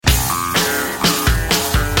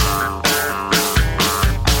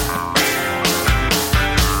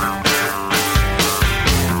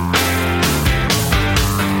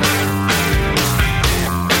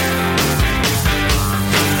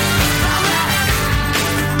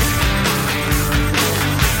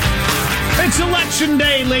Election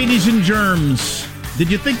Day, ladies and germs.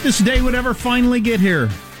 Did you think this day would ever finally get here?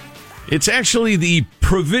 It's actually the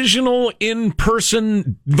provisional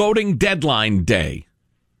in-person voting deadline day.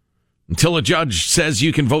 Until a judge says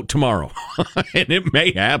you can vote tomorrow. And it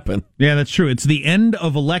may happen. Yeah, that's true. It's the end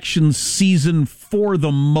of election season for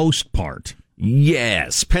the most part.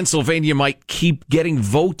 Yes. Pennsylvania might keep getting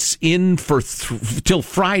votes in for till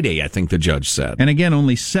Friday, I think the judge said. And again,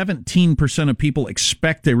 only 17% of people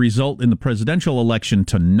expect a result in the presidential election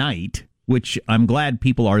tonight, which I'm glad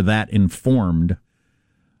people are that informed,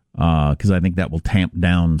 because I think that will tamp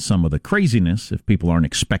down some of the craziness if people aren't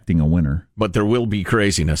expecting a winner. But there will be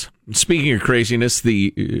craziness. Speaking of craziness,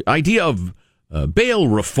 the idea of bail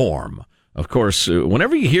reform. Of course,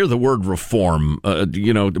 whenever you hear the word reform,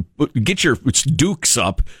 get your dukes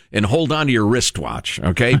up and hold on to your wristwatch,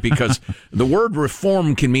 okay? Because the word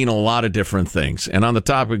reform can mean a lot of different things. And on the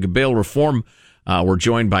topic of bail reform, we're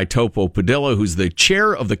joined by Topo Padilla, who's the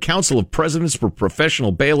chair of the Council of Presidents for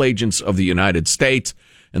Professional Bail Agents of the United States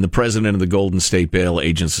and the president of the Golden State Bail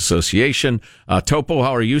Agents Association. Topo,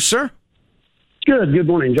 how are you, sir? Good. Good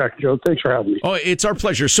morning, Jack and Joe. Thanks for having me. Oh, it's our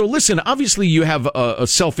pleasure. So listen, obviously you have a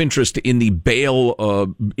self-interest in the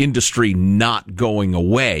bail industry not going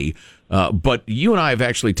away, but you and I have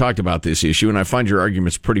actually talked about this issue, and I find your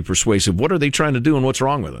arguments pretty persuasive. What are they trying to do, and what's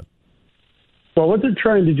wrong with it? Well, what they're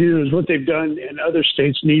trying to do is what they've done in other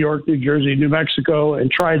states, New York, New Jersey, New Mexico, and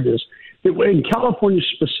tried this. In California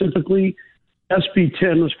specifically, SB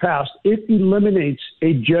 10 was passed. It eliminates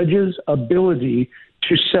a judge's ability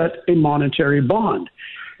to set a monetary bond.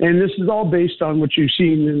 And this is all based on what you've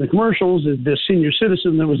seen in the commercials, the senior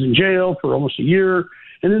citizen that was in jail for almost a year,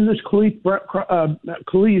 and then this Khalif,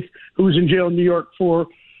 who was in jail in New York for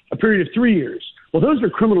a period of 3 years. Well, those are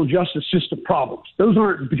criminal justice system problems. Those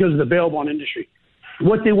aren't because of the bail bond industry.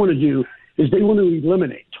 What they want to do is they want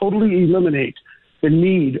to totally eliminate the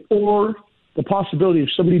need or the possibility of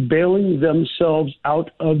somebody bailing themselves out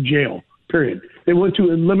of jail, period. They want to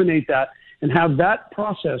eliminate that and have that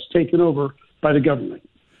process taken over by the government.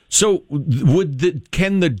 So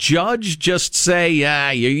can the judge just say,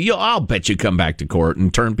 I'll bet you come back to court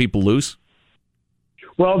and turn people loose?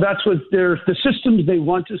 Well, that's what the systems they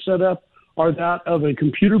want to set up are that of a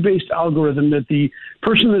computer-based algorithm that the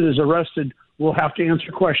person that is arrested will have to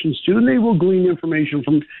answer questions to, and they will glean information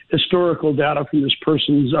from historical data from this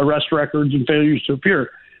person's arrest records and failures to appear.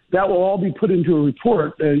 That will all be put into a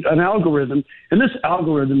report, an algorithm. And these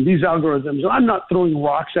algorithms, I'm not throwing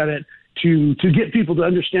rocks at it to get people to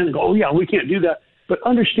understand and go, oh, yeah, we can't do that. But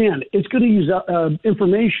understand, it's going to use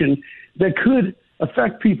information that could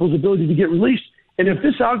affect people's ability to get released. And if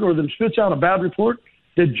this algorithm spits out a bad report,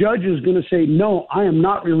 the judge is going to say, no, I am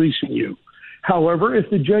not releasing you. However, if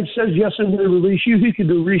the judge says, yes, I'm going to release you, he can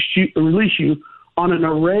release you on an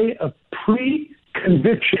array of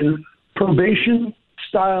pre-conviction probation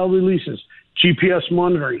style releases, GPS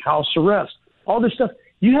monitoring, house arrest, all this stuff.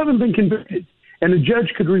 You haven't been convicted, and a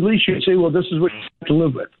judge could release you and say, well, this is what you have to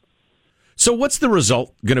live with. So what's the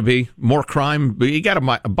result going to be? More crime? You got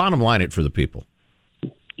to bottom line it for the people.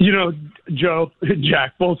 You know, Joe,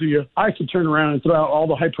 Jack, both of you, I could turn around and throw out all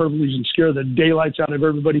the hyperboles and scare the daylights out of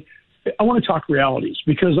everybody. I want to talk realities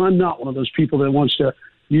because I'm not one of those people that wants to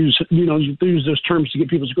use those terms to get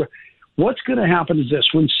people to go. What's going to happen is this: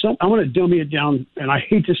 I want to dummy it down, and I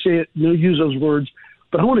hate to say it, use those words,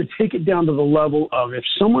 but I want to take it down to the level of if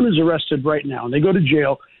someone is arrested right now and they go to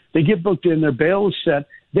jail, they get booked in, their bail is set,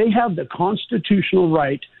 they have the constitutional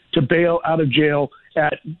right to bail out of jail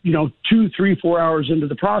at 2, 3, 4 hours into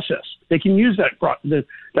the process. They can use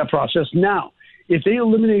that process now. If they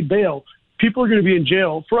eliminate bail, people are going to be in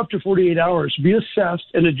jail for up to 48 hours, be assessed,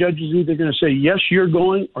 and the judge is either going to say, yes, you're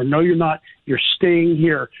going, or no, you're not. You're staying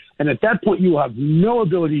here. And at that point, you have no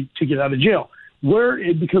ability to get out of jail. Where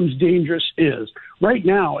it becomes dangerous is right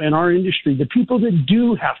now in our industry, the people that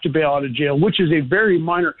do have to bail out of jail, which is a very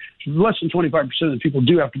minor, less than 25% of the people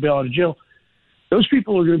do have to bail out of jail, those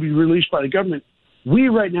people are going to be released by the government. We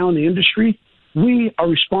right now in the industry, we are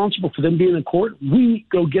responsible for them being in court. We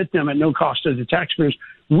go get them at no cost to the taxpayers.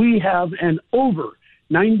 We have an over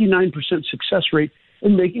 99% success rate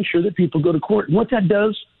in making sure that people go to court. And what that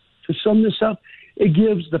does, to sum this up, it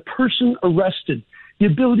gives the person arrested the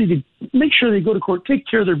ability to make sure they go to court, take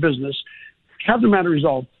care of their business, have the matter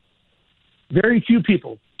resolved. Very few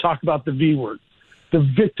people talk about the V word, the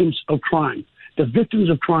victims of crime. The victims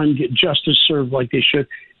of crime get justice served like they should,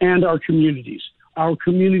 and our communities. Our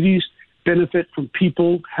communities benefit from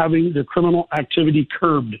people having their criminal activity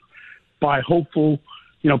curbed by hopeful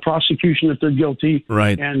prosecution if they're guilty,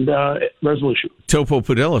 right, and resolution. Topo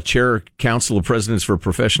Padilla, Chair, Council of Presidents for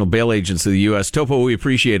Professional Bail Agents of the U.S. Topo, we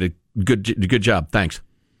appreciate it. Good job. Thanks.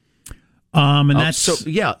 And that's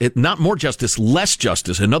not more justice, less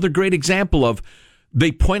justice. Another great example of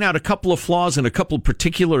they point out a couple of flaws in a couple of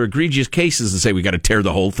particular egregious cases and say we got to tear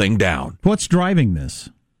the whole thing down. What's driving this?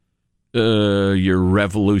 Your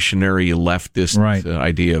revolutionary leftist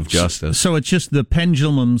idea of justice. So it's just the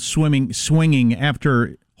pendulum swinging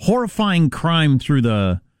after horrifying crime through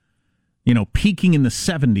the, peaking in the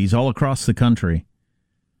 70s all across the country.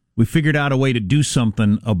 We figured out a way to do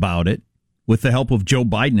something about it with the help of Joe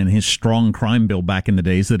Biden and his strong crime bill back in the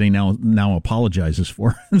days that he now apologizes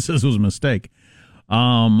for and says it was a mistake.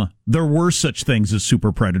 There were such things as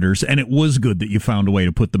super predators, and it was good that you found a way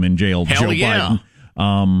to put them in jail. Hell Joe yeah.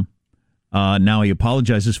 Biden. Now he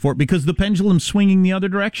apologizes for it because the pendulum's swinging the other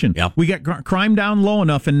direction. Yep. We got crime down low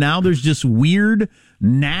enough, and now there's this weird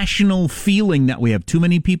national feeling that we have too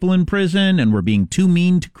many people in prison and we're being too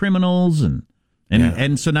mean to criminals, and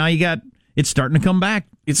so now it's starting to come back.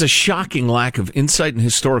 It's a shocking lack of insight and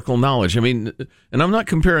historical knowledge. I mean, and I'm not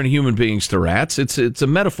comparing human beings to rats. It's a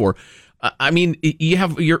metaphor. I mean,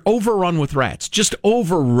 you're overrun with rats, just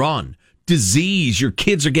overrun. Disease. Your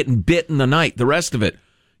kids are getting bit in the night. The rest of it.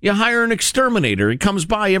 You hire an exterminator. He comes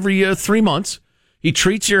by every 3 months. He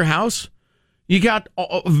treats your house. You got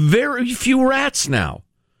very few rats now.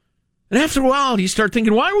 And after a while, you start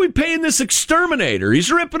thinking, why are we paying this exterminator?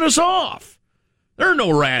 He's ripping us off. There are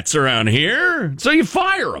no rats around here. So you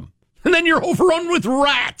fire him. And then you're overrun with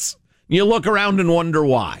rats. You look around and wonder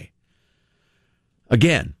why.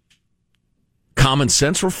 Again, common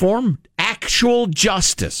sense reform, actual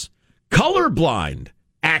justice. Colorblind,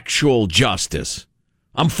 actual justice.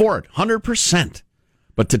 I'm for it, 100%.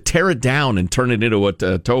 But to tear it down and turn it into what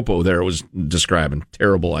Topo there was describing,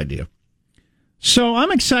 terrible idea. So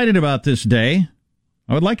I'm excited about this day.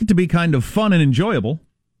 I would like it to be kind of fun and enjoyable,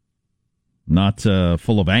 not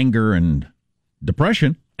full of anger and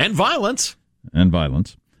depression. And violence.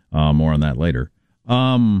 More on that later.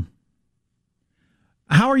 How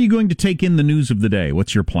are you going to take in the news of the day?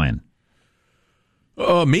 What's your plan?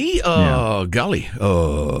 Me? Golly.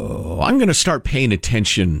 I'm going to start paying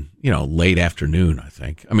attention, late afternoon, I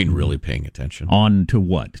think. I mean, really paying attention. On to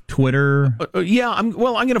what? Twitter? I'm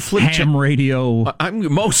going to flip... Ham radio?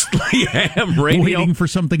 I'm mostly ham radio. Waiting for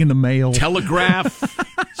something in the mail. Telegraph.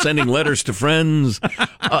 Sending letters to friends.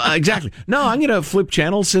 Exactly. No, I'm going to flip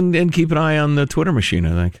channels and keep an eye on the Twitter machine,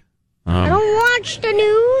 I think. I don't watch the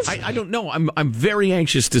news. I don't know. I'm very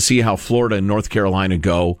anxious to see how Florida and North Carolina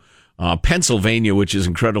go. Pennsylvania, which is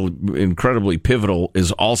incredibly pivotal,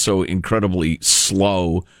 is also incredibly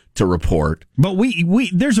slow to report. But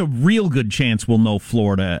there's a real good chance we'll know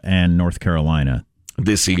Florida and North Carolina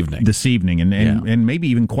this evening, and maybe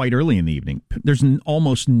even quite early in the evening. There's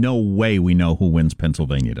almost no way we know who wins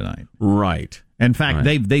Pennsylvania tonight. Right. In fact,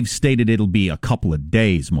 they've stated it'll be a couple of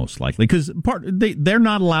days most likely because they're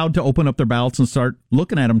not allowed to open up their ballots and start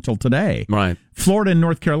looking at them till today. Right. Florida and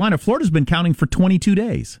North Carolina. Florida's been counting for 22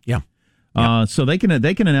 days. Yeah. So they can announce.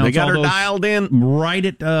 They got all her those dialed in right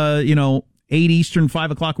at 8 Eastern,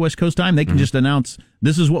 5 o'clock West Coast time. They can just announce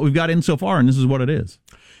this is what we've got in so far, and this is what it is.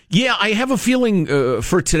 Yeah, I have a feeling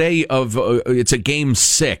for today of it's a Game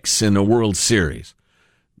 6 in the World Series.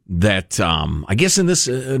 That I guess in this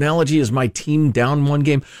analogy is my team down one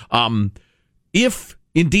game. If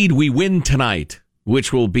indeed we win tonight,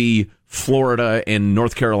 which will be Florida and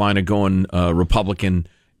North Carolina going Republican.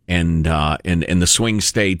 And the swing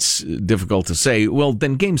states, difficult to say. Well,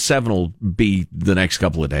 then Game 7 will be the next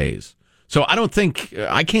couple of days. So I don't think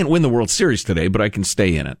I can't win the World Series today, but I can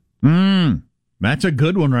stay in it. That's a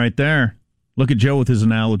good one right there. Look at Joe with his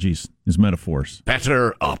analogies, his metaphors.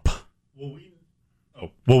 Better up.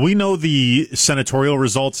 Will we know the senatorial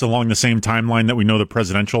results along the same timeline that we know the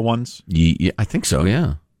presidential ones? Yeah, I think so.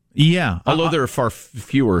 Yeah. Yeah, although there are far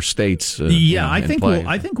fewer states. I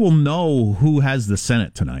think we'll know who has the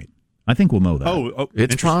Senate tonight. I think we'll know that. Oh,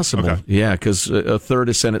 it's possible. Okay. Yeah, because a third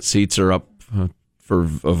of Senate seats are up for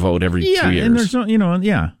a vote every 2 years. And there's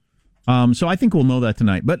so I think we'll know that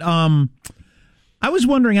tonight. But I was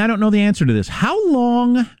wondering. I don't know the answer to this. How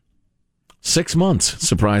long? 6 months,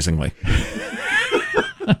 surprisingly.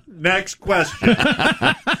 Next question.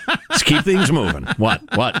 Let's keep things moving. What?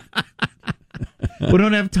 We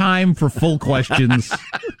don't have time for full questions.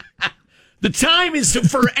 The time is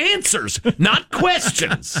for answers, not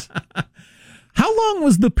questions. How long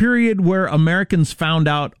was the period where Americans found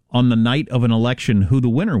out on the night of an election who the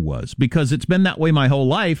winner was? Because it's been that way my whole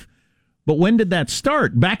life. But when did that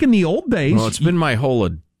start? Back in the old days. Well, it's been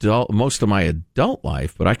most of my adult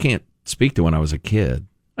life, but I can't speak to when I was a kid.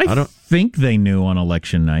 I think they knew on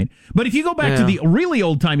election night. But if you go back to the really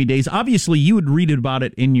old-timey days, obviously you would read about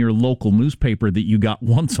it in your local newspaper that you got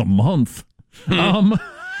once a month.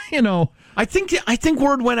 I think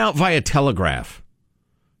word went out via telegraph.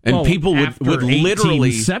 And people would literally...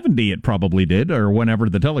 1870 it probably did, or whenever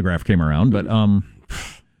the telegraph came around. But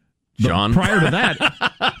John? Prior to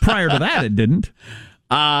that, it didn't.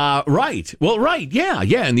 Right. Well, right. Yeah.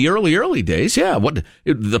 In the early days. Yeah.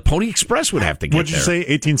 The Pony Express would have to get What'd you say?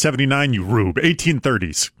 1879, you rube.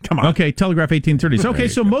 1830s. Come on. Okay, telegraph 1830s. Okay,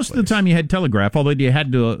 so most of the time you had telegraph, although you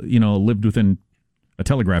had to, lived within a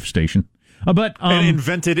telegraph station. And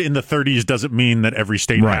invented in the 30s doesn't mean that every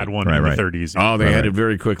state had one in the 30s. Oh, they had it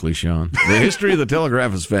very quickly, Sean. The history of the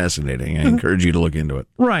telegraph is fascinating. I encourage you to look into it.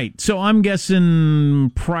 Right. So I'm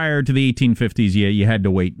guessing prior to the 1850s, you had to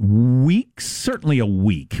wait weeks, certainly a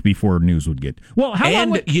week, before news would get... Well, how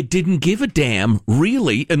long... And you didn't give a damn,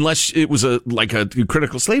 really, unless it was a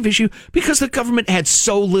critical slave issue, because the government had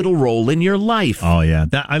so little role in your life. Oh, yeah.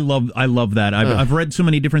 I love that. I've read so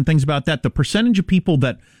many different things about that. The percentage of people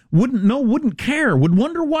that wouldn't care, would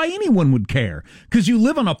wonder why anyone would care. Because you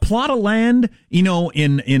live on a plot of land,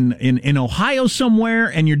 in Ohio somewhere,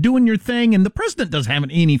 and you're doing your thing, and the president doesn't have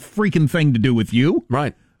any freaking thing to do with you.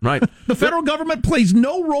 Right. The federal government plays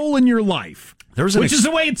no role in your life, which is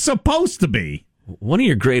the way it's supposed to be. One of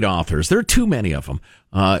your great authors, there are too many of them,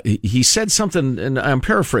 he said something, and I'm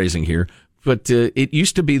paraphrasing here, but it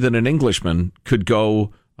used to be that an Englishman could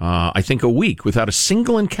go, I think, a week without a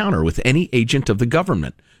single encounter with any agent of the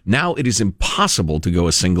government. Now it is impossible to go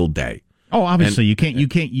a single day. Oh, obviously you can't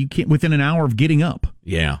within an hour of getting up.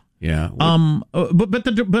 Yeah.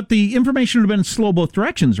 But the information would have been slow both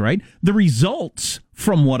directions, right? The results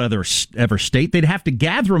from whatever state, they'd have to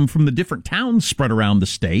gather them from the different towns spread around the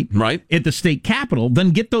state, right, at the state capital, then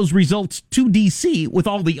get those results to D.C. with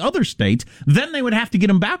all the other states. Then they would have to get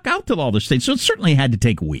them back out to all the states. So it certainly had to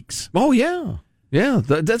take weeks. Oh, yeah. Yeah,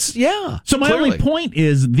 that's. So my only point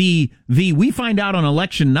is the we find out on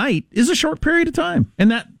election night is a short period of time,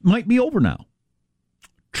 and that might be over now.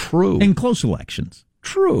 True. In close elections.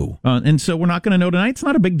 True. And so we're not going to know tonight. It's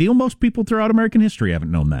not a big deal. Most people throughout American history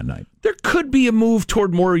haven't known that night. There could be a move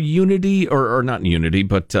toward more unity, or not unity,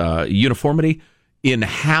 but uniformity in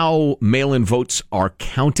how mail-in votes are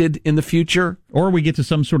counted in the future. Or we get to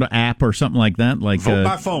some sort of app or something like that. Like vote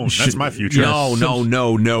by phone. That's my future. No.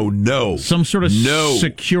 Some sort of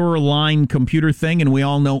secure line computer thing, and we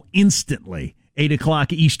all know instantly, 8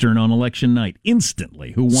 o'clock Eastern on election night,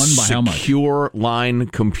 instantly, who won by how much. Secure line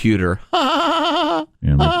computer.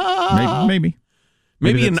 Maybe.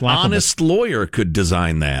 Maybe an honest lawyer could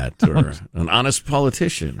design that, or an honest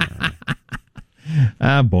politician.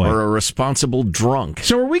 Ah, boy. Or a responsible drunk.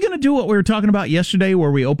 So are we going to do what we were talking about yesterday,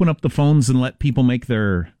 where we open up the phones and let people make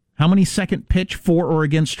their, how many second pitch for or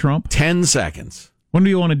against Trump? 10 seconds. When do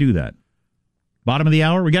you want to do that? Bottom of the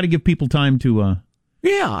hour? We got to give people time to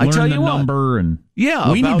I tell you the number. And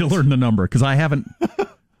we need to learn the number, because I haven't thrown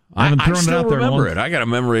it out there. Remember it. I got a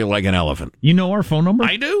memory like an elephant. You know our phone number?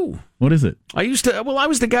 I do. What is it? I was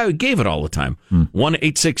the guy who gave it all the time.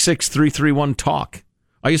 1-866-331-TALK.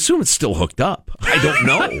 I assume it's still hooked up. I don't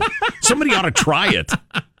know. Somebody ought to try it.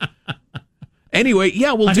 Anyway,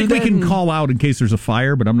 we'll do that. We can call out in case there's a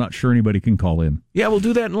fire, but I'm not sure anybody can call in. Yeah, we'll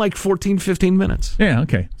do that in like 14, 15 minutes. Yeah,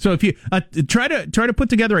 okay. So if you try to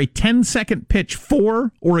put together a 10-second pitch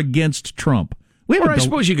for or against Trump. I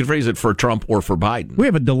suppose you could phrase it for Trump or for Biden. We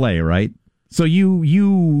have a delay, right? So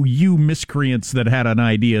you miscreants that had an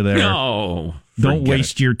idea there. No. Don't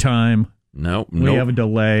waste your time. No. We have a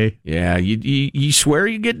delay. Yeah, you swear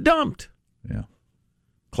you get dumped. Yeah.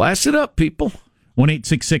 Class it up, people.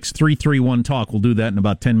 1-866-331-TALK. We'll do that in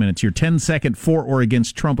about 10 minutes. Your 10-second for or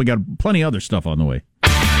against Trump. We got plenty of other stuff on the way.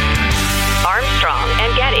 Armstrong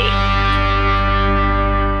and Getty.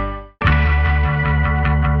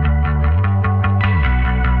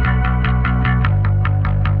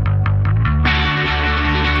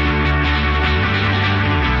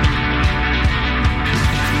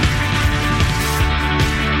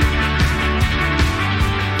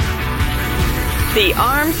 The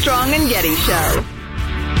Armstrong and Getty Show.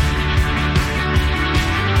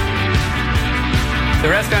 The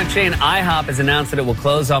restaurant chain IHOP has announced that it will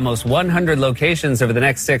close almost 100 locations over the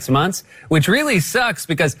next 6 months, which really sucks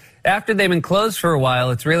because after they've been closed for a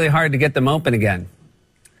while, it's really hard to get them open again.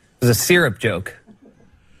 It was a syrup joke.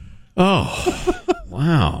 Oh,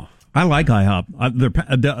 wow. I like IHOP.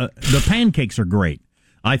 The pancakes are great,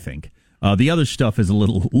 I think. The other stuff is a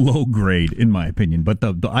little low grade, in my opinion, but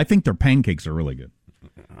I think their pancakes are really good.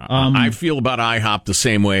 I feel about IHOP the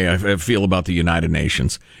same way I feel about the United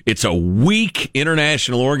Nations. It's a weak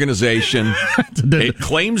international organization. It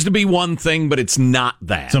claims to be one thing, but it's not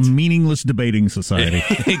that. It's a meaningless debating society.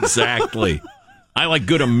 Exactly. I like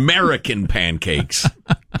good American pancakes.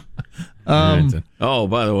 Oh,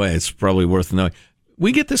 by the way, it's probably worth knowing.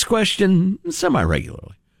 We get this question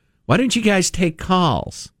semi-regularly. Why don't you guys take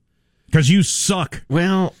calls? Because you suck.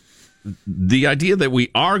 Well, the idea that we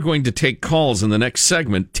are going to take calls in the next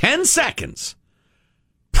segment, 10 seconds,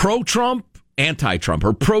 pro-Trump, anti-Trump,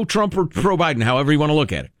 or pro-Trump or pro-Biden, however you want to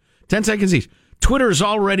look at it. 10 seconds each. Twitter is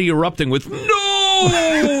already erupting with,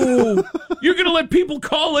 no! You're going to let people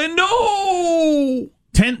call in? No!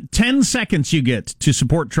 10 seconds you get to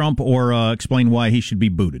support Trump or explain why he should be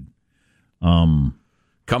booted.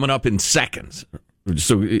 Coming up in seconds.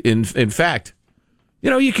 So, in fact,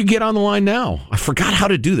 you could get on the line now. I forgot how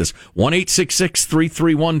to do this.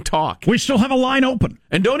 1-866-331-TALK. We still have a line open.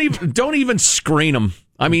 And don't even screen them.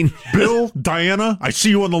 I mean, Bill, Diana, I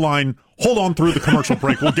see you on the line. Hold on through the commercial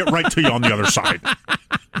break. We'll get right to you on the other side.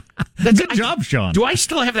 Good job, Sean. Do I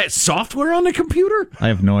still have that software on the computer? I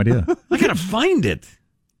have no idea. I gotta find it.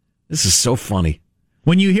 This is so funny.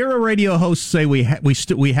 When you hear a radio host say we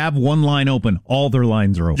have one line open, all their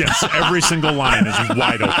lines are open. Yes, every single line is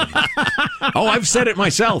wide open. Oh, I've said it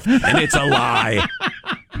myself, and it's a lie.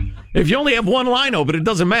 If you only have one line open, it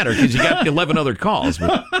doesn't matter because you got 11 other calls.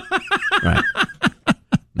 But, right?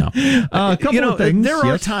 No. A couple of things.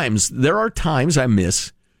 There are times I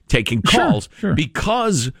miss taking calls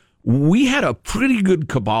because we had a pretty good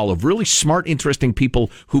cabal of really smart, interesting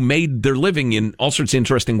people who made their living in all sorts of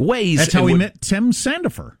interesting ways. That's how we met Tim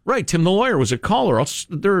Sandifer. Right. Tim the lawyer was a caller.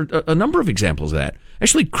 There are a number of examples of that.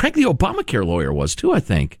 Actually, Craig the Obamacare lawyer was too, I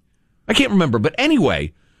think. I can't remember. But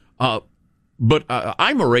anyway,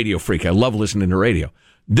 I'm a radio freak. I love listening to radio.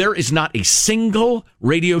 There is not a single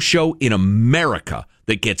radio show in America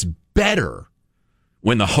that gets better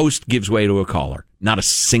when the host gives way to a caller. Not a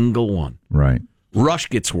single one. Right. Rush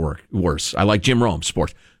gets worse. I like Jim Rome,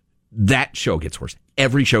 sports. That show gets worse.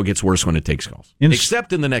 Every show gets worse when it takes calls,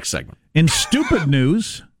 except in the next segment. In stupid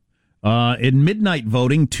news, in midnight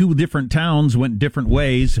voting, 2 different towns went different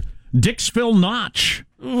ways. Dixville Notch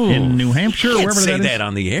in New Hampshire, wherever say that is, that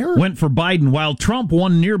on the air. went for Biden, while Trump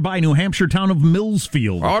won nearby New Hampshire town of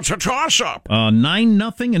Millsfield. Oh, it's a toss-up.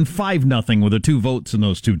 9-0 and 5-0 with the 2 votes in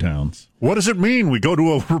those 2 towns. What does it mean? We go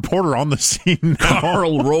to a reporter on the scene now.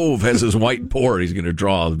 Karl Rove has his white board. He's going to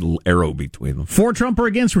draw a little arrow between them. For Trump or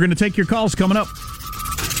against, we're going to take your calls coming up.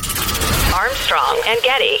 Armstrong and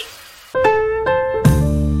Getty.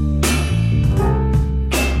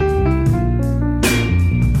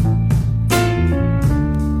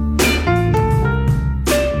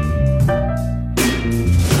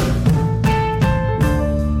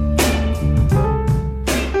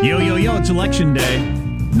 Yo, it's election day.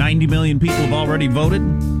 90 million people have already voted.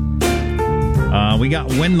 We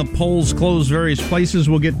got when the polls close various places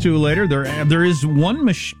we'll get to later. There is one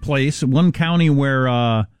one county where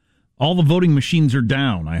all the voting machines are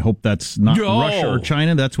down. I hope that's not Russia or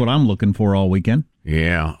China. That's what I'm looking for all weekend.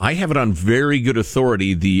 Yeah, I have it on very good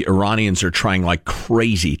authority. The Iranians are trying like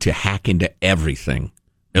crazy to hack into everything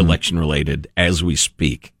election-related as we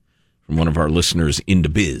speak. From one of our listeners into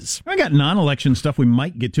biz. I got non-election stuff we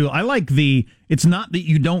might get to. I like it's not that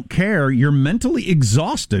you don't care, you're mentally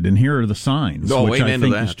exhausted, and here are the signs, which I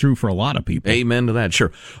think is true for a lot of people. Amen to that,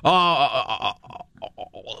 sure.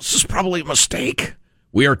 This is probably a mistake.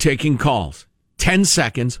 We are taking calls. 10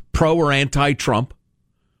 seconds, pro or anti-Trump.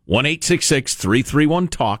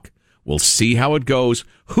 1-866-331-TALK. We'll see how it goes.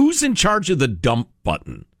 Who's in charge of the dump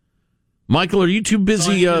button? Michael, are you too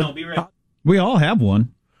busy? I'll be right. We all have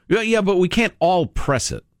one. Yeah, but we can't all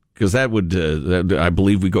press it because that would, I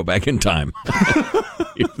believe, we go back in time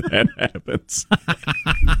if that happens.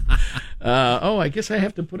 I guess I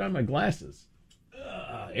have to put on my glasses.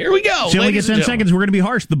 Here we go. So only get 10 seconds. We're going to be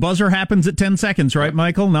harsh. The buzzer happens at 10 seconds, right,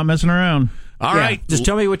 Michael? Not messing around. All right. Just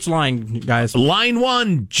tell me which line, guys. Line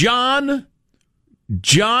 1, John.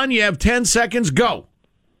 John, you have 10 seconds. Go.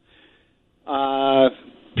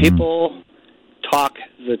 People talk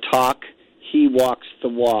the talk. He walks the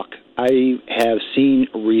walk. I have seen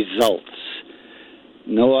results.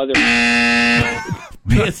 No other.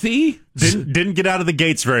 Pithy? Didn't get out of the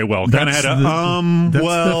gates very well. Kind of had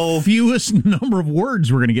the fewest number of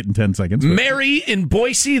words we're going to get in 10 seconds. Mary in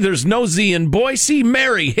Boise. There's no Z in Boise.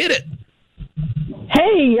 Mary, hit it.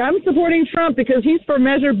 Hey, I'm supporting Trump because he's for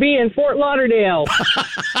Measure B in Fort Lauderdale.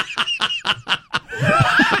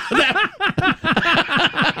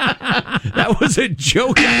 That was a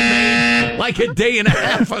joke I made like a day and a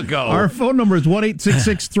half ago. Our phone number is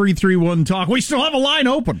 1-866-331-TALK. We still have a line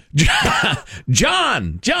open.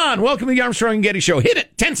 John, welcome to the Armstrong and Getty Show. Hit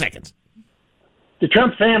it. 10 seconds. The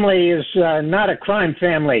Trump family is not a crime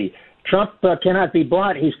family. Trump cannot be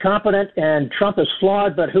bought. He's competent, and Trump is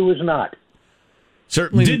flawed, but who is not?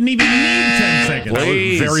 Certainly didn't even need 10 seconds.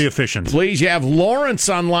 Please, that was very efficient. Please, you have Lawrence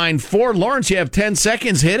on line 4. Lawrence, you have 10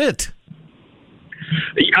 seconds. Hit it.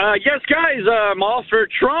 Yes, guys, I'm all for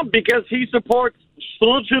Trump because he supports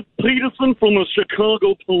Sergeant Peterson from the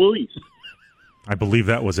Chicago Police. I believe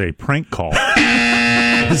that was a prank call.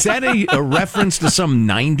 Is that a reference to some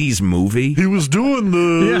 90s movie? He was doing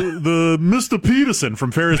the Mr. Peterson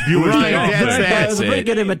from Ferris Bueller's Day Off. That's a pretty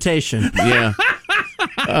good imitation. Yeah.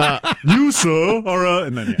 You, sir, are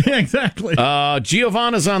and then, yeah, exactly.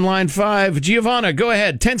 Giovanna's on line 5. Giovanna, go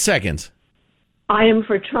ahead. 10 seconds. I am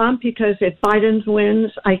for Trump because if Biden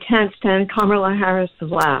wins, I can't stand Kamala Harris'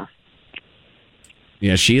 laugh.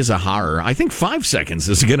 Yeah, she is a horror. I think 5 seconds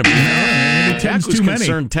is going to be. Jack was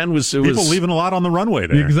concerned. 10 was people leaving a lot on the runway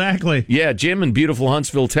there. Exactly. Yeah, Jim in beautiful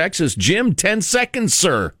Huntsville, Texas. Jim, 10 seconds,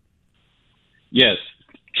 sir. Yes,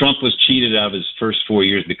 Trump was cheated out of his first 4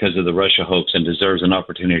 years because of the Russia hoax and deserves an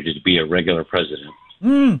opportunity to be a regular president.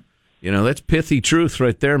 You know, that's pithy truth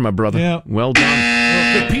right there, my brother. Yeah. Well done.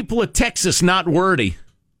 The people of Texas, not wordy.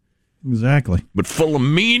 Exactly. But full of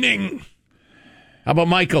meaning. How about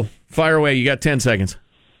Michael? Fire away. You got 10 seconds.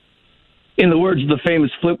 In the words of the famous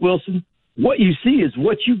Flip Wilson, what you see is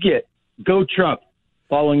what you get. Go Trump.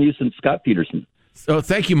 Following you since Scott Peterson. So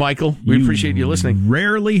thank you, Michael. We appreciate you listening.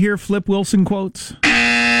 Rarely hear Flip Wilson quotes.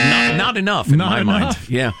 Not enough in my mind.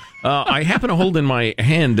 Yeah. I happen to hold in my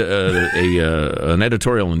hand an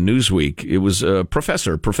editorial in Newsweek. It was a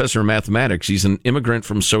professor of mathematics. He's an immigrant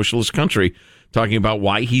from socialist country talking about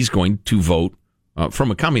why he's going to vote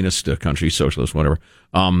from a communist country, socialist, whatever,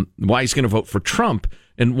 why he's going to vote for Trump.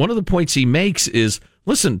 And one of the points he makes is,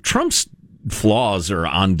 listen, Trump's flaws are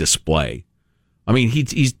on display. I mean,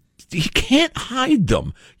 he can't hide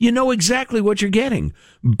them. You know exactly what you're getting.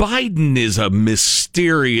 Biden is a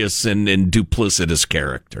mysterious and duplicitous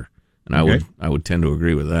character. And I would tend to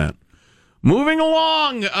agree with that. Moving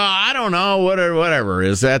along, I don't know, whatever.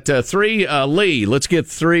 Is that 3? Lee, let's get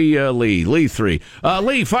 3, Lee. Lee, 3.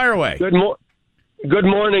 Lee, fire away. Good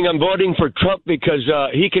morning. I'm voting for Trump because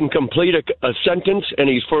he can complete a sentence, and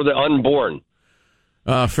he's for the unborn.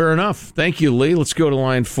 Fair enough. Thank you, Lee. Let's go to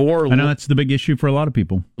line 4. I know that's the big issue for a lot of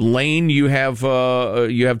people. Lane, you have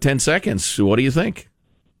 10 seconds. What do you think?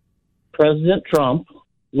 President Trump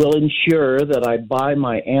will ensure that I buy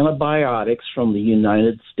my antibiotics from the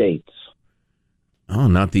United States. Oh,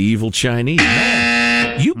 not the evil Chinese.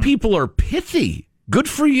 Man, you people are pithy. Good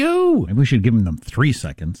for you. Maybe we should give them 3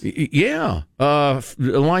 seconds. Yeah.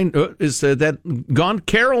 Line is that gone?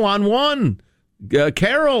 Carol on 1.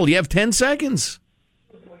 Carol, you have 10 seconds.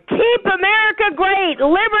 Keep America great.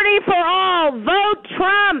 Liberty for all. Vote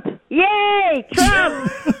Trump. Yay, Trump.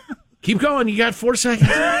 Keep going. You got 4 seconds.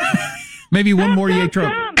 Maybe one more yay,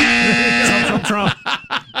 Trump. Trump.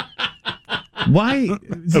 Why?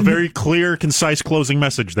 A very clear, concise closing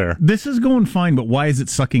message there. This is going fine, but why is it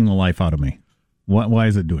sucking the life out of me? Why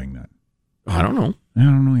is it doing that? I don't know. I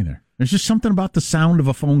don't know either. There's just something about the sound of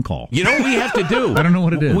a phone call. You know what we have to do? I don't know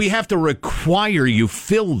what it is. We have to require you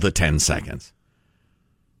fill the 10 seconds.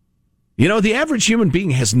 You know, the average human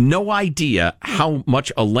being has no idea how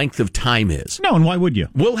much a length of time is. No, and why would you?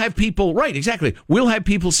 We'll have people, right, exactly. We'll have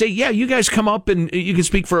people say, yeah, you guys come up and you can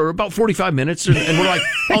speak for about 45 minutes. And we're like,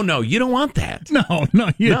 oh, no, you don't want that. No,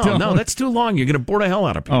 you don't. No, that's too long. You're going to bore the hell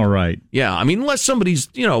out of people. All right. Yeah, I mean, unless somebody's,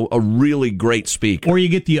 a really great speaker. Or you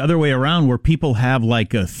get the other way around where people have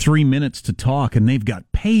like 3 minutes to talk and they've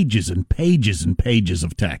got pages and pages and pages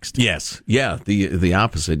of text. Yes. Yeah, the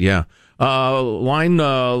opposite, yeah.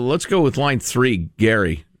 Let's go with line 3,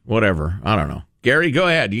 Gary. Whatever. I don't know. Gary, go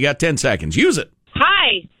ahead. You got 10 seconds. Use it.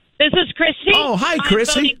 Hi, this is Chrissy. Oh, hi,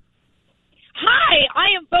 Chrissy. Hi,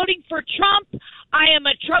 I am voting for Trump. I am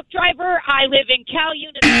a truck driver. I live in Cal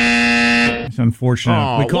Unit. It's unfortunate.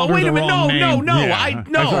 Oh, we called her wait the a minute. wrong name. No. Yeah.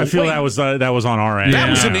 I feel that was on our end.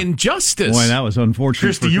 That was an injustice. Boy, that was unfortunate.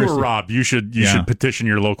 Christy, you were robbed. You should petition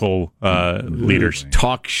your local leaders.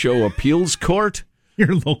 Talk show appeals court.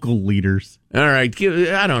 Your local leaders. All right.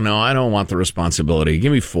 I don't know. I don't want the responsibility.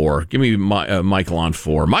 Give me 4. Give me Michael on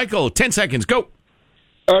 4. Michael, 10 seconds. Go.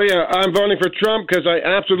 Oh, yeah. I'm voting for Trump because I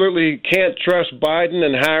absolutely can't trust Biden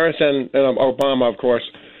and Harris and Obama, of course.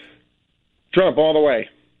 Trump all the way.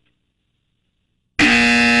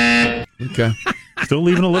 Okay. Still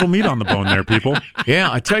leaving a little meat on the bone there, people.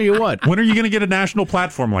 Yeah, I tell you what. When are you going to get a national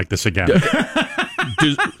platform like this again?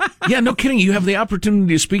 Yeah, no kidding. You have the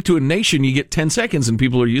opportunity to speak to a nation. You get 10 seconds, and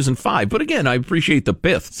people are using 5. But again, I appreciate the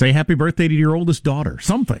pith. Say happy birthday to your oldest daughter.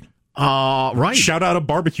 Something. Right. Shout out a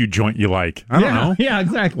barbecue joint you like. I don't know. Yeah,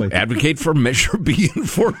 exactly. Advocate for Measure B in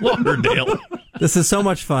Fort Lauderdale. This is so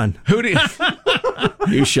much fun. Who do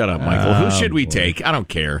you shut up, Michael? Who should we take? I don't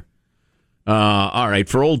care. All right,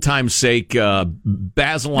 for old time's sake,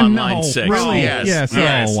 Basil on line 6. Really? Yes.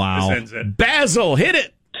 Oh, wow. Basil, hit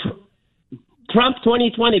it. Trump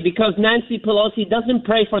 2020, because Nancy Pelosi doesn't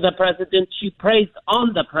pray for the president, she prays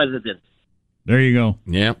on the president. There you go.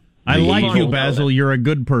 Yeah. I like you, Basil. You're a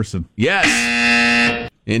good person. Yes,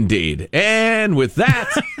 indeed. And with that,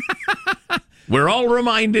 we're all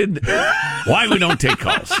reminded why we don't take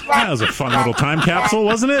calls. That was a fun little time capsule,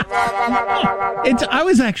 wasn't it? I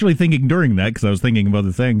was actually thinking during that, because I was thinking of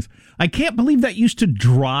other things, I can't believe that used to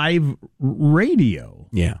drive radio.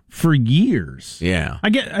 Yeah. For years. Yeah.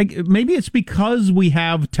 Maybe it's because we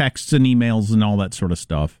have texts and emails and all that sort of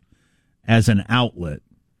stuff as an outlet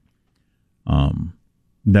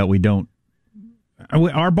that we don't.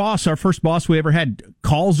 Our first boss we ever had,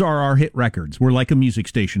 calls are our hit records. We're like a music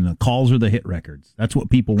station. The calls are the hit records. That's what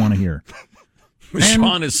people want to hear.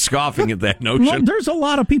 Sean is scoffing at that notion. Well, there's a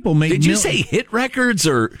lot of people made. Did you say hit records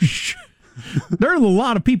or? There are a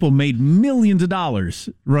lot of people made millions of dollars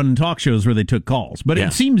running talk shows where they took calls, but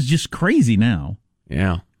it seems just crazy now.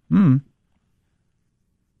 Yeah.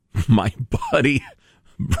 My buddy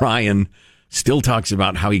Brian still talks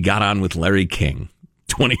about how he got on with Larry King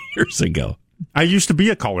 20 years ago. I used to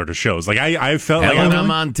be a caller to shows. Like I felt like Helena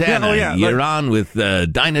Montana. You're on with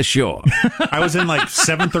Dinah Shore. I was in like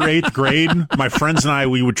 7th or 8th grade. My friends and I,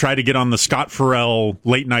 we would try to get on the Scott Farrell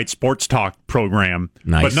late night sports talk program,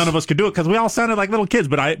 but none of us could do it because we all sounded like little kids.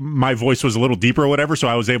 But my voice was a little deeper or whatever, so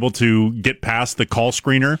I was able to get past the call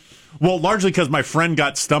screener. Well, largely because my friend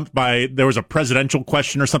got stumped there was a presidential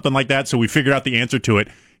question or something like that, so we figured out the answer to it.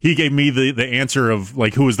 He gave me the answer of,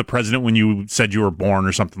 like, who was the president when you said you were born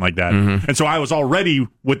or something like that. Mm-hmm. And so I was already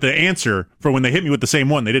with the answer for when they hit me with the same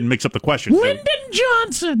one. They didn't mix up the question. Lyndon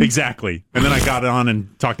Johnson! Exactly. And then I got on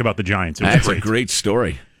and talked about the Giants. That's a great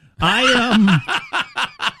story.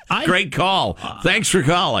 Great call. Thanks for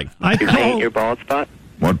calling. You paint your bald spot?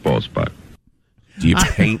 What bald spot? Do you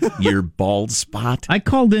paint your bald spot? I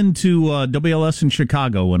called into WLS in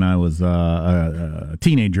Chicago when I was a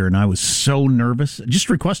teenager, and I was so nervous, just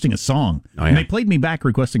requesting a song. Oh, yeah. And they played me back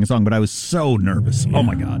requesting a song, but I was so nervous. Yeah. Oh,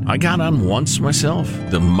 my God. I got on once myself,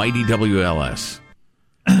 the mighty WLS.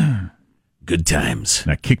 Good times.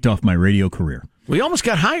 That kicked off my radio career. We almost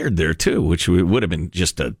got hired there, too, which would have been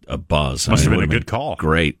just a buzz. Must have been a good call.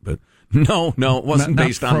 Great, but no, it wasn't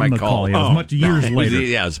based on my call. Yeah, it was much years later.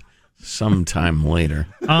 Yeah, it was sometime later.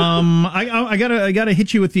 I gotta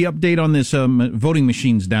hit you with the update on this voting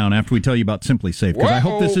machines down after we tell you about Simply Safe, because I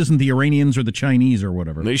hope this isn't the Iranians or the Chinese or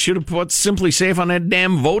whatever. They should have put Simply Safe on that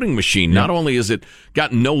damn voting machine. Yep. Not only has it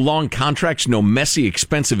got no long contracts, no messy,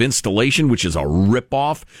 expensive installation, which is a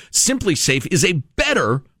ripoff, Simply Safe is a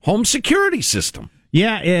better home security system.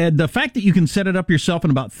 Yeah, the fact that you can set it up yourself in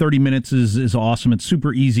about 30 minutes is awesome. It's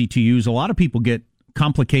super easy to use. A lot of people get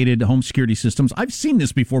complicated home security systems. I've seen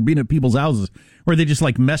this before, being at people's houses, where they just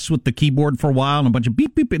like mess with the keyboard for a while and a bunch of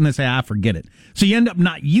beep beep, and they say, forget it. So you end up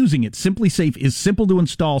not using it. Simply Safe is simple to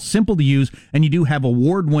install, simple to use, and you do have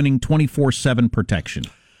award-winning 24/7 protection.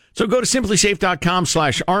 So go to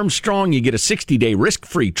simplysafe.com/Armstrong. You get a 60-day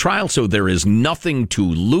risk-free trial, so there is nothing to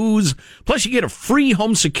lose. Plus, you get a free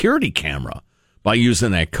home security camera by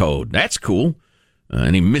using that code. That's cool.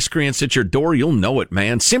 Any miscreants at your door, you'll know it,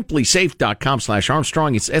 man.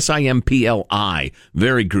 Simplysafe.com/Armstrong. It's SIMPLI.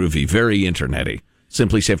 Very groovy, very internety.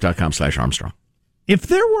 Simplysafe.com/Armstrong. If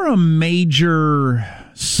there were a major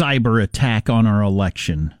cyber attack on our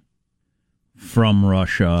election from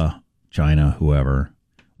Russia, China, whoever,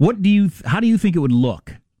 how do you think it would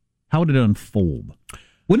look? How would it unfold?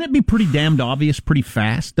 Wouldn't it be pretty damned obvious pretty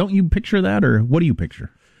fast? Don't you picture that, or what do you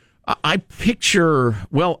picture? I picture,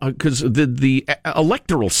 because the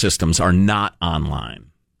electoral systems are not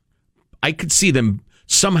online. I could see them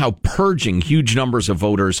somehow purging huge numbers of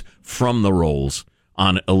voters from the rolls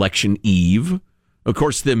on election eve. Of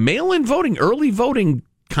course, the mail-in voting, early voting,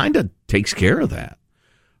 kind of takes care of that.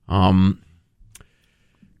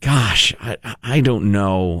 I don't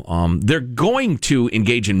know. They're going to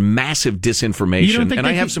engage in massive disinformation, and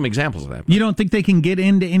I have some examples of that. You don't think they can get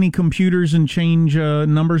into any computers and change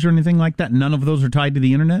numbers or anything like that? None of those are tied to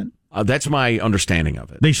the internet? That's my understanding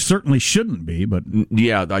of it. They certainly shouldn't be, but...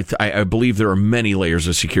 Yeah, I believe there are many layers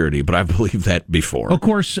of security, but I've believed that before. Of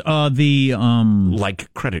course,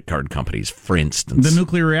 like credit card companies, for instance. The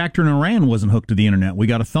nuclear reactor in Iran wasn't hooked to the internet. We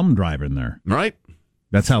got a thumb drive in there. Right.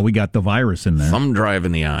 That's how we got the virus in there. Thumb drive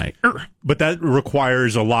in the eye. But that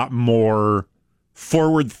requires a lot more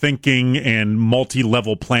forward thinking and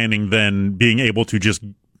multi-level planning than being able to just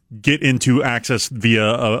get into access via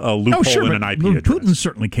a loophole in an IP address. Putin's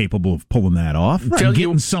certainly capable of pulling that off. Right.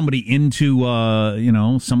 Getting somebody into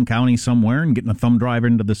some county somewhere and getting a thumb drive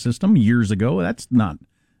into the system years ago, that's not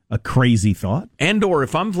a crazy thought. And or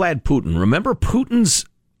if I'm Vlad Putin, remember Putin's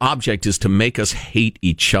object is to make us hate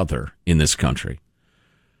each other in this country.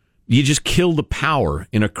 You just kill the power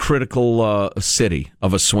in a critical city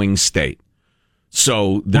of a swing state.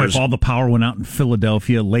 So there's if all the power went out in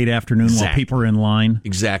Philadelphia late afternoon while people are in line.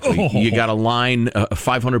 Exactly. Oh. You got a line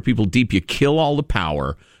 500 people deep. You kill all the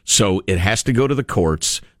power. So it has to go to the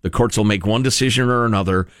courts. The courts will make one decision or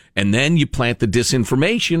another. And then you plant the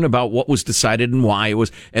disinformation about what was decided and why it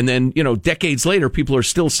was. And then, decades later, people are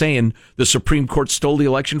still saying the Supreme Court stole the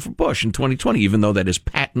election from Bush in 2020, even though that is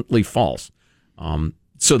patently false.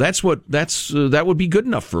 So that would be good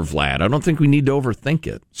enough for Vlad. I don't think we need to overthink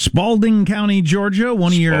it. Spalding County, Georgia,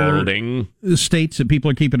 one of your states that people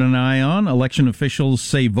are keeping an eye on. Election officials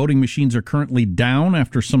say voting machines are currently down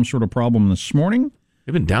after some sort of problem this morning.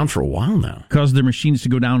 They've been down for a while now. Caused their machines to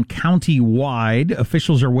go down county-wide.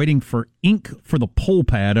 Officials are waiting for ink for the poll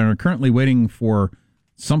pad and are currently waiting for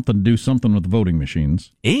something to do something with the voting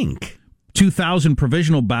machines. Ink? 2,000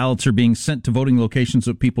 provisional ballots are being sent to voting locations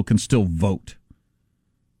so people can still vote.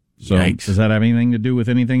 So Yikes. Does that have anything to do with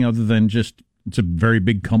anything other than just it's a very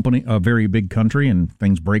big company, a very big country, and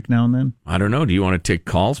things break now and then? I don't know. Do you want to take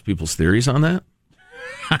calls, people's theories on that?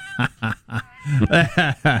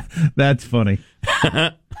 That's funny.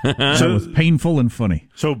 So it was painful and funny.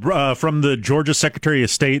 So from the Georgia Secretary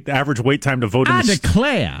of State, the average wait time to vote in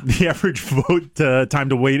the average vote time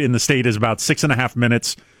to wait in the state is about 6.5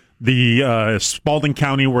 minutes. The Spalding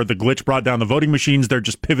County, where the glitch brought down the voting machines, they're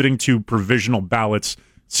just pivoting to provisional ballots.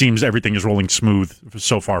 Seems everything is rolling smooth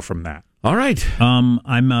so far from that. All right.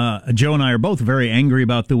 Joe and I are both very angry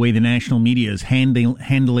about the way the national media is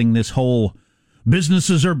handling this whole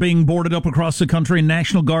businesses are being boarded up across the country and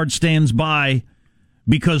National Guard stands by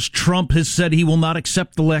because Trump has said he will not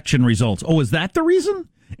accept election results. Oh, is that the reason?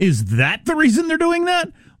 Is that the reason they're doing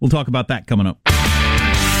that? We'll talk about that coming up.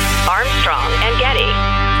 Armstrong and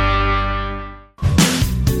Getty.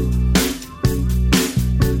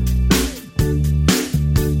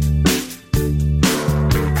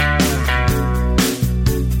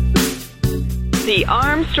 The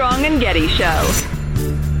Armstrong and Getty Show.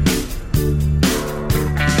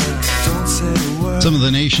 Some of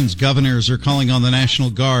the nation's governors are calling on the National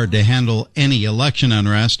Guard to handle any election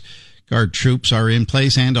unrest. Guard troops are in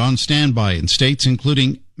place and on standby in states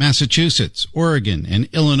including Massachusetts, Oregon, and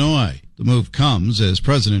Illinois. The move comes as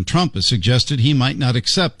President Trump has suggested he might not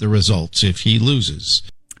accept the results if he loses.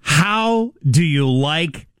 How do you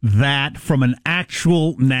like that from an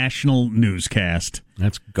actual national newscast?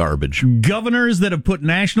 That's garbage. Governors that have put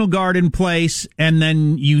National Guard in place, and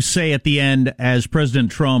then you say at the end, as President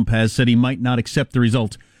Trump has said he might not accept the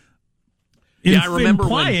results. Yeah, I remember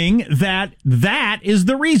implying that is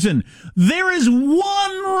the reason. There is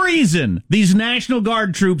one reason these National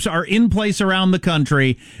Guard troops are in place around the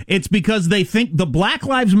country. It's because they think the Black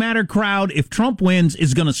Lives Matter crowd, if Trump wins,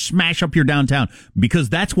 is going to smash up your downtown. Because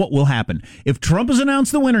that's what will happen. If Trump has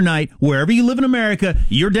announced the winter night, wherever you live in America,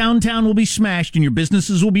 your downtown will be smashed and your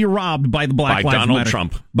businesses will be robbed by the Black Lives Donald Matter.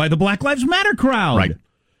 Trump. By the Black Lives Matter crowd. Right.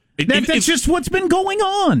 That's just what's been going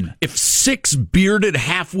on. If 6 bearded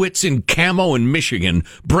half-wits in camo in Michigan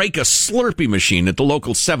break a Slurpee machine at the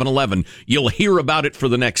local 7-Eleven, you'll hear about it for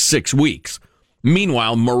the next 6 weeks.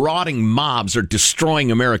 Meanwhile, marauding mobs are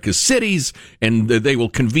destroying America's cities, and they will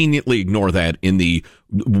conveniently ignore that in the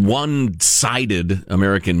one-sided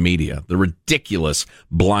American media, the ridiculous,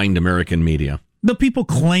 blind American media. The people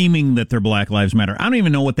claiming that they're Black Lives Matter, I don't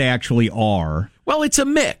even know what they actually are. Well, it's a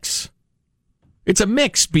mix. It's a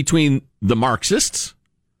mix between the Marxists,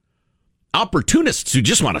 opportunists who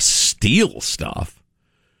just want to steal stuff,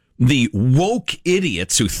 the woke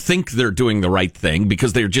idiots who think they're doing the right thing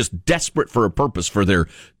because they're just desperate for a purpose for their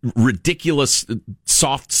ridiculous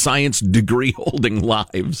soft science degree-holding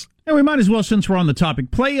lives. And we might as well, since we're on the topic,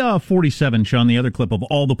 play 47, Sean, the other clip of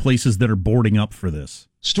all the places that are boarding up for this.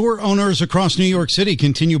 Store owners across New York City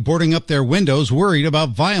continue boarding up their windows, worried about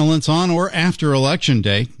violence on or after Election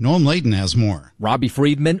Day. Noam Layden has more. Robbie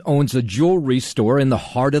Friedman owns a jewelry store in the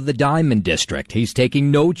heart of the Diamond District. He's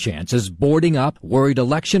taking no chances, boarding up, worried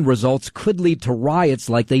election results could lead to riots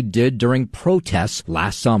like they did during protests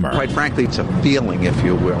last summer. Quite frankly, it's a feeling, if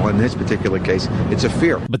you will. In this particular case, it's a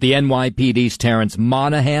fear. But the NYPD's Terrence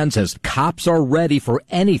Monahan says cops are ready for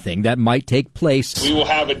anything that might take place. We will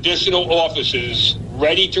have additional officers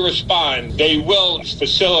ready to respond. They will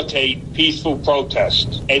facilitate peaceful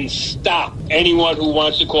protests and stop anyone who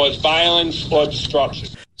wants to cause violence or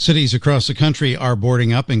destruction. Cities across the country are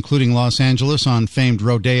boarding up, including Los Angeles on famed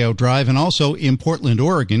Rodeo Drive, and also in Portland,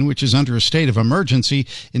 Oregon, which is under a state of emergency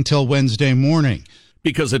until Wednesday morning.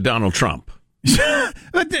 Because of Donald Trump.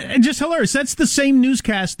 But just hilarious. That's the same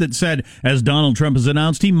newscast that said, as Donald Trump has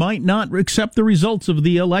announced, he might not accept the results of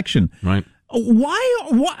the election. Right.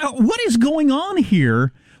 What is going on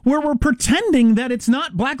here where we're pretending that it's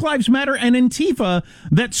not Black Lives Matter and Antifa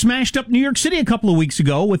that smashed up New York City a couple of weeks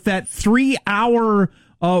ago with that 3-hour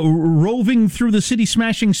roving through the city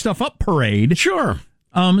smashing stuff up parade? Sure.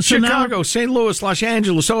 So Chicago, now, St. Louis, Los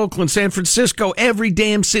Angeles, Oakland, San Francisco, every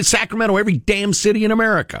damn city, Sacramento, every damn city in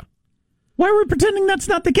America. Why are we pretending that's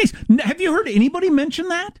not the case? Have you heard anybody mention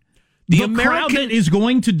that? The crowd that is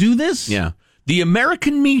going to do this? Yeah. The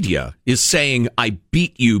American media is saying, I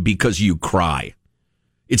beat you because you cry.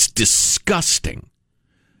 It's disgusting.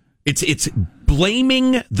 It's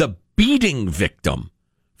blaming the beating victim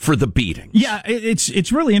for the beating. Yeah,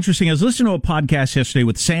 it's really interesting. I was listening to a podcast yesterday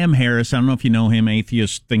with Sam Harris. I don't know if you know him,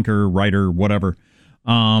 atheist, thinker, writer, whatever.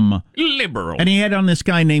 Liberal. And he had on this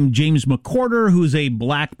guy named James McWhorter, who's a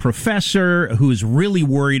black professor who is really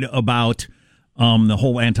worried about the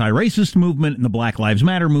whole anti-racist movement and the Black Lives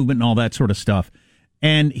Matter movement and all that sort of stuff.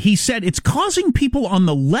 And he said it's causing people on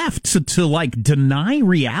the left to like deny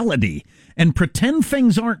reality and pretend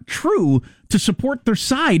things aren't true to support their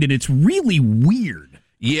side. And it's really weird.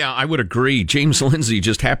 Yeah, I would agree. James Lindsay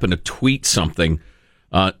just happened to tweet something.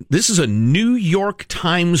 This is a New York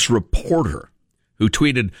Times reporter who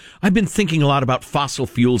tweeted, I've been thinking a lot about fossil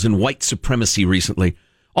fuels and white supremacy recently.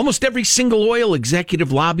 Almost every single oil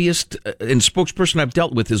executive, lobbyist, and spokesperson I've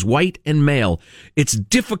dealt with is white and male. It's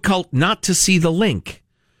difficult not to see the link.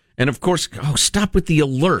 And of course, stop with the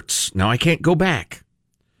alerts. Now I can't go back.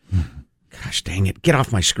 Gosh dang it. Get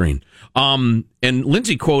off my screen. And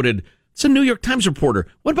Lindsay quoted, it's a New York Times reporter.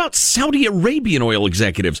 What about Saudi Arabian oil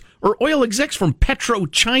executives or oil execs from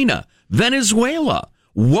PetroChina, Venezuela?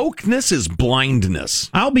 Wokeness is blindness.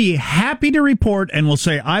 I'll be happy to report and will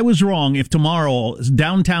say I was wrong if tomorrow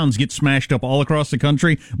downtowns get smashed up all across the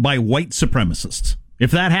country by white supremacists.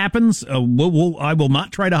 If that happens, I will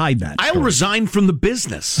not try to hide that. I'll resign from the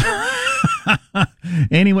business.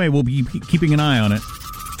 Anyway, we'll be keeping an eye on it.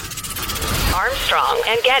 Armstrong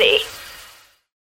and Getty.